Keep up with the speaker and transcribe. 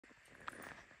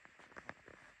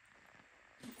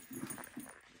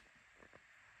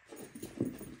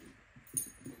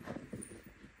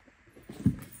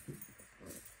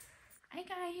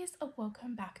guys,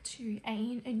 welcome back to a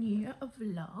new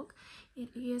vlog. It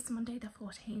is Monday the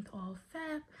 14th of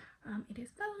Feb. It is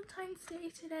Valentine's Day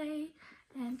today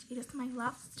and it is my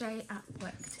last day at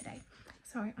work today.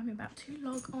 So I'm about to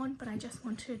log on, but I just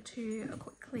wanted to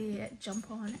quickly jump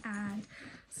on and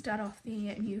start off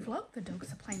the new vlog. The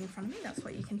dogs are playing in front of me, that's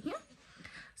what you can hear.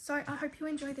 So I hope you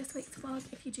enjoy this week's vlog.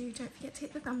 If you do, don't forget to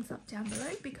hit the thumbs up down below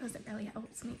because it really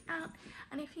helps me out.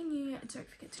 And if you're new, don't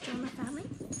forget to join my family.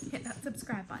 Hit that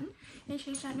subscribe button and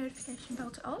change that notification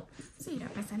bell to all so you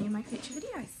don't miss any of my future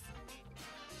videos.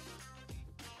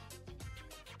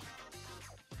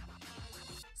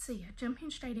 So yeah,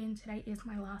 jumping straight in, today is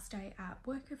my last day at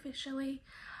work officially.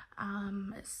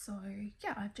 So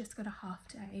yeah, I've just got a half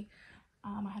day.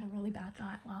 I had a really bad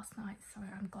night last night, so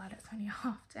I'm glad it's only a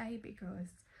half day because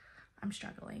I'm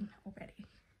struggling already.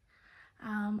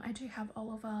 I do have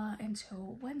Oliver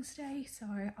until Wednesday, so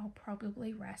I'll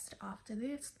probably rest after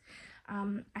this.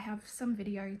 I have some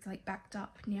videos like backed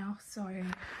up now, so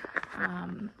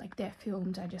like they're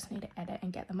filmed. I just need to edit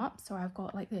and get them up. So I've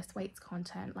got like this week's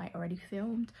content like already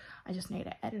filmed. I just need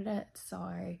to edit it.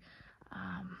 So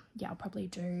yeah, I'll probably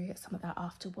do some of that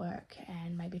after work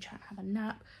and maybe try and have a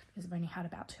nap because I've only had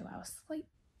about 2 hours sleep.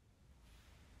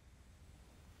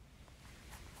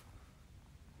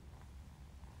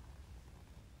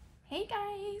 Hey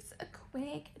guys, a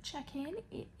quick check-in.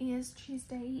 It is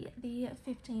Tuesday the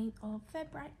 15th of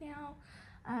Feb right now.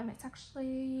 It's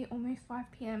actually almost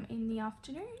 5 p.m. in the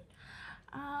afternoon.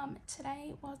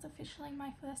 Today was officially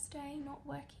my first day not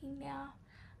working now.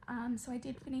 So I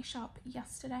did finish up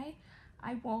yesterday.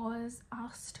 I was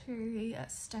asked to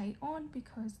stay on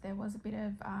because there was a bit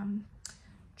of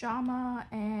drama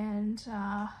and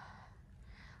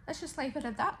let's just leave it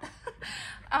at that.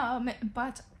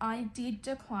 But I did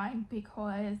decline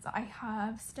because I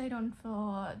have stayed on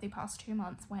for the past 2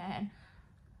 months when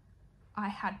I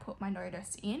had put my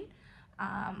notice in.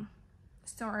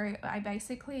 So I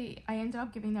ended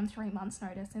up giving them 3 months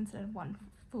notice instead of 1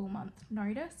 full month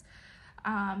notice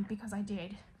because I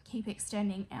did keep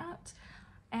extending out,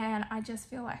 and I just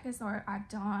feel like as though I've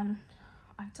done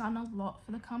a lot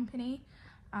for the company,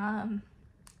 and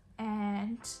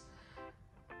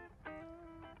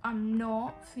I'm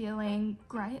not feeling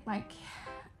great. Like,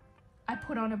 I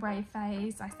put on a brave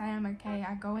face, I say I'm okay,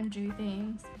 I go and do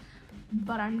things,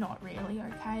 but I'm not really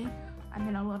okay. I'm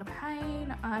in a lot of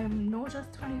pain, I'm nauseous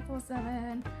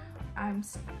 24/7, I'm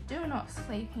still not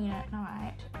sleeping at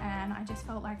night, and I just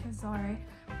felt like as though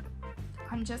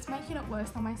I'm just making it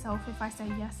worse on myself if I say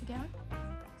yes again.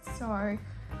 So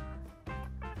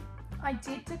I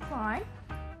did decline.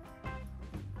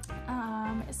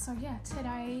 So yeah,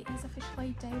 today is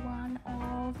officially day 1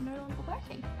 of no longer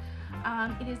working.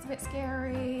 It is a bit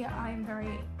scary. I'm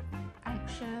very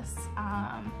anxious.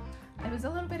 I was a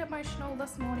little bit emotional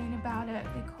this morning about it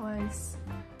because,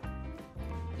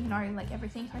 you know, like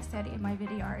everything I said in my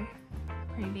video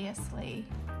previously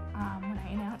when I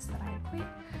announced that I had quit.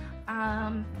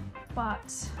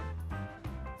 But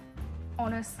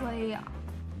honestly,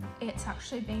 it's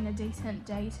actually been a decent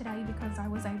day today because I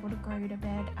was able to go to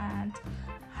bed and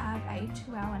have a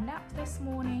 2-hour nap this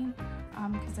morning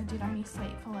because I did only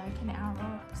sleep for like an hour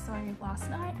or so last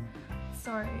night.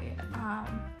 So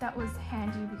that was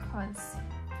handy because,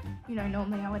 you know,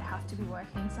 normally I would have to be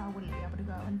working, so I wouldn't be able to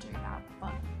go and do that,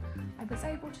 but I was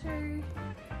able to.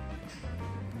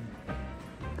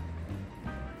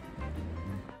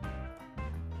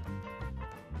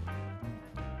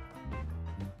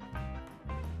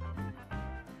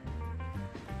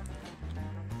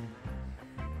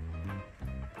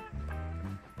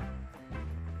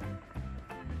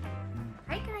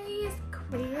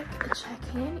 Quick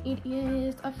check-in. It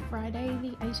is a Friday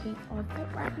the 18th of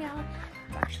Feb right now.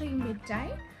 It's actually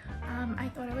midday. I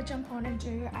thought I would jump on and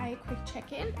do a quick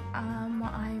check-in.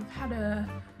 I've had a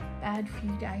bad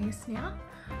few days now,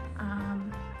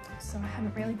 so I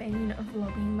haven't really been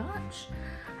vlogging much.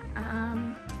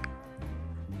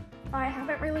 I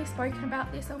haven't really spoken about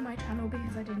this on my channel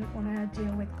because I didn't want to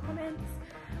deal with comments,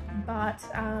 but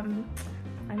I'm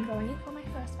going in for my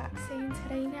first vaccine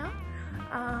today now.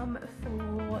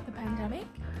 For the pandemic.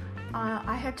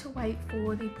 I had to wait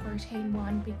for the protein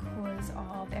one because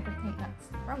of everything that's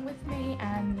wrong with me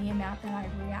and the amount that I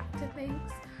react to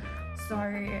things. So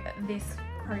this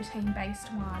protein based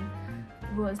one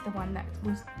was the one that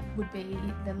would be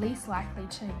the least likely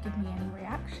to give me any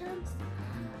reactions.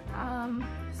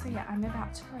 So yeah, I'm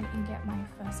about to go and get my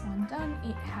first one done.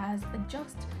 It has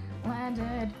just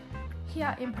landed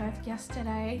here in Perth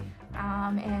yesterday,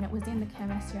 and it was in the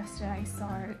chemist yesterday, so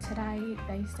today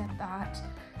they said that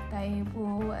they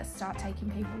will start taking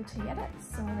people to get it.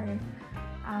 So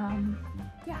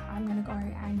yeah, I'm gonna go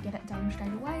and get it done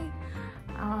straight away.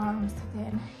 So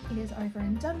then it is over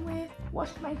and done with.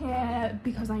 Washed my hair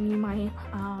because I knew my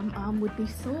arm would be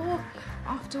sore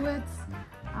afterwards.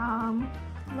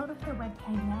 A lot of the red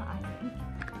came out, I think.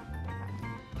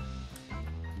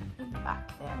 In the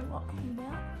back there, a lot came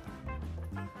out.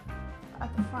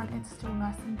 At the front, it's still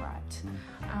nice and bright.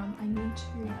 I need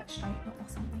to straighten it or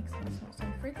something so it's not so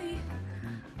frizzy.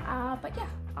 But yeah,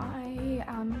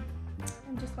 I'm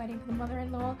just waiting for the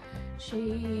mother-in-law.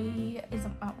 She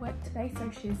isn't at work today,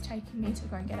 so she's taking me to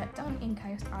go get it done in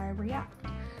case I react.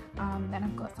 Then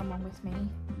I've got someone with me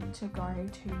to go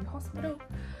to hospital,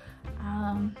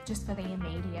 just for the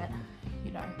immediate,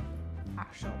 you know,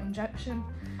 actual injection.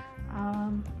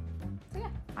 So yeah,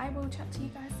 I will chat to you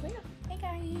guys later. Hey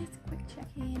guys, quick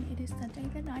check-in. It is Sunday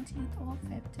the 19th of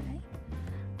Feb today.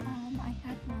 I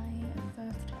had my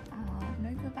first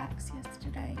Novavax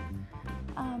yesterday.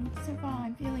 So far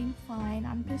I'm feeling fine.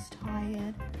 I'm just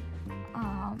tired,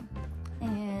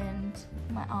 and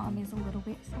my arm is a little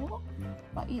bit sore,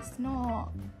 but it's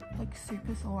not like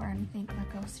super sore or anything.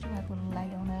 Like I'll still able to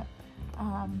lay on it.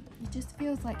 It just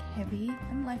feels like heavy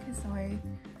and like as though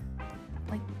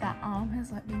like that arm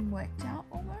has like been worked out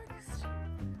almost.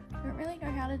 I don't really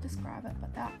know how to describe it,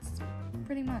 but that's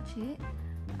pretty much it.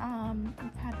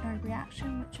 I've had no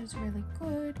reaction, which is really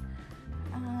good.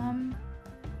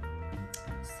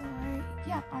 So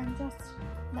yeah, I'm just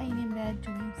laying in bed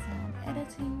doing some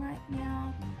editing right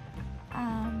now.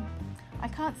 I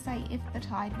can't say if the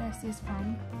tiredness is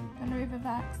from the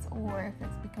Novavax or if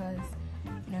it's because,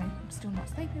 you know, I'm still not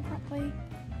sleeping properly.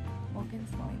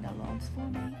 Morgan's mowing the lawns for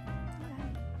me today.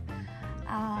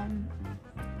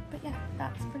 But yeah,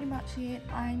 that's pretty much it.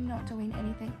 I'm not doing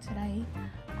anything today.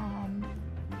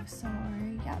 So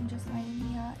yeah, I'm just laying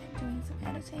here and doing some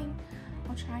editing.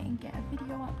 I'll try and get a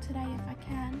video up today if I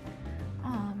can.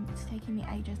 It's taking me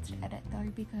ages to edit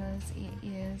though because it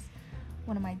is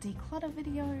one of my declutter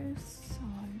videos. So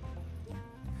yeah.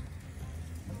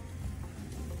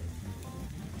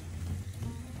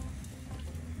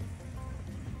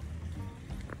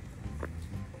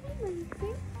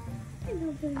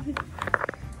 Hello, baby.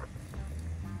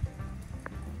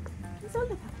 It's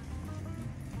Oliver.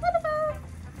 Oliver.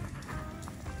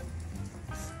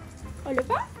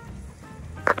 Oliver.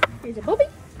 Here's a Bobby.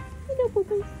 Hello,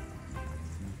 Bobby.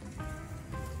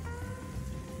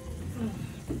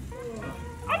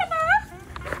 Oliver.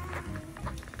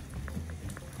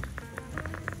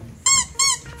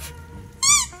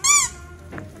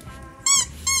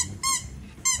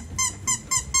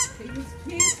 He was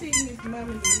kissing his mum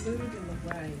and he moved in the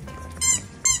way.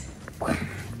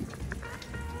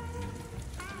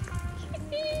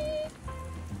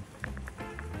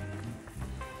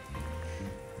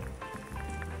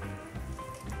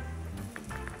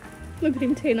 Look at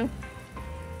him, Tina.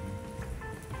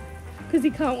 Because he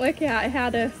can't work out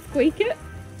how to squeak it.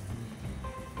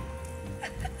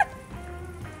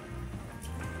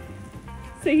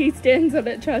 So he stands on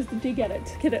it, tries to dig at it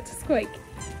to get it to squeak.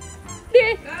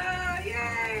 There! Ah,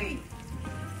 yay!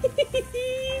 He's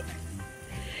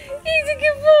a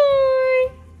good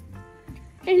boy!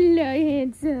 Hello,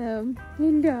 handsome.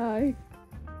 Hello.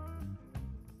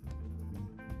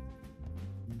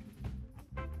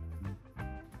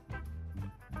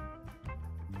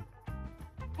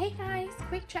 Hey guys,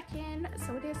 quick check-in.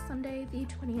 So it is Sunday the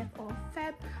 20th of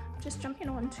Feb. Just jumping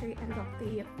on to end off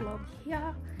the vlog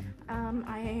here.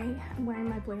 I am wearing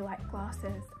my blue light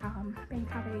glasses. Been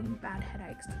having bad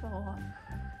headaches for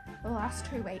the last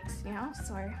 2 weeks now,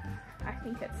 so I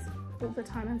think it's all the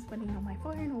time I'm spending on my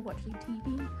phone or watching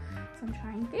TV. So I'm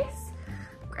trying this.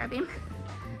 Grab him.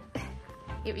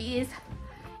 Here he is.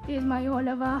 Here's my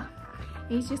Oliver.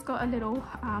 He's just got a little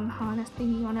harness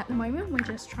thingy on at the moment. We're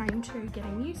just trying to get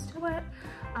him used to it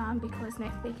because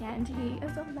next weekend he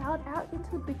is allowed out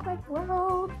into the big wide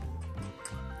world.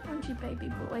 Aren't you, baby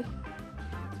boy?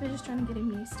 So we're just trying to get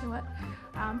him used to it.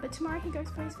 But tomorrow he goes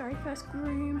for his very first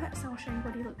groom, so I'll show you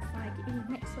what he looks like in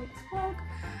next week's vlog.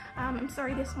 I'm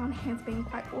sorry this one has been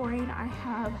quite boring. I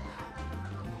have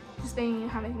just been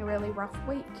having a really rough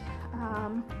week.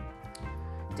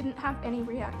 Didn't have any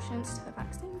reactions to the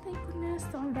vaccine, thank goodness,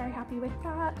 so I'm very happy with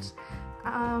that.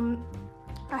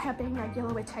 I have been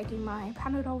regular with taking my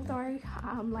Panadol though,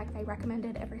 like they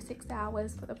recommended every 6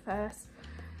 hours for the first,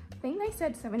 I think they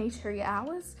said 72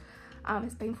 hours.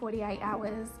 It's been 48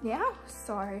 hours now,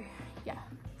 so yeah.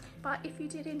 But if you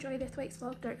did enjoy this week's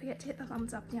vlog, don't forget to hit the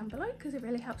thumbs up down below because it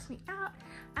really helps me out.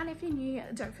 And if you're new,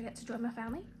 don't forget to join my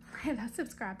family, hit that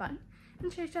subscribe button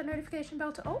and change that notification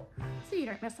bell to all so you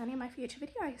don't miss any of my future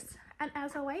videos. And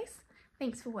as always,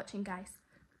 thanks for watching guys.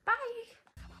 Bye!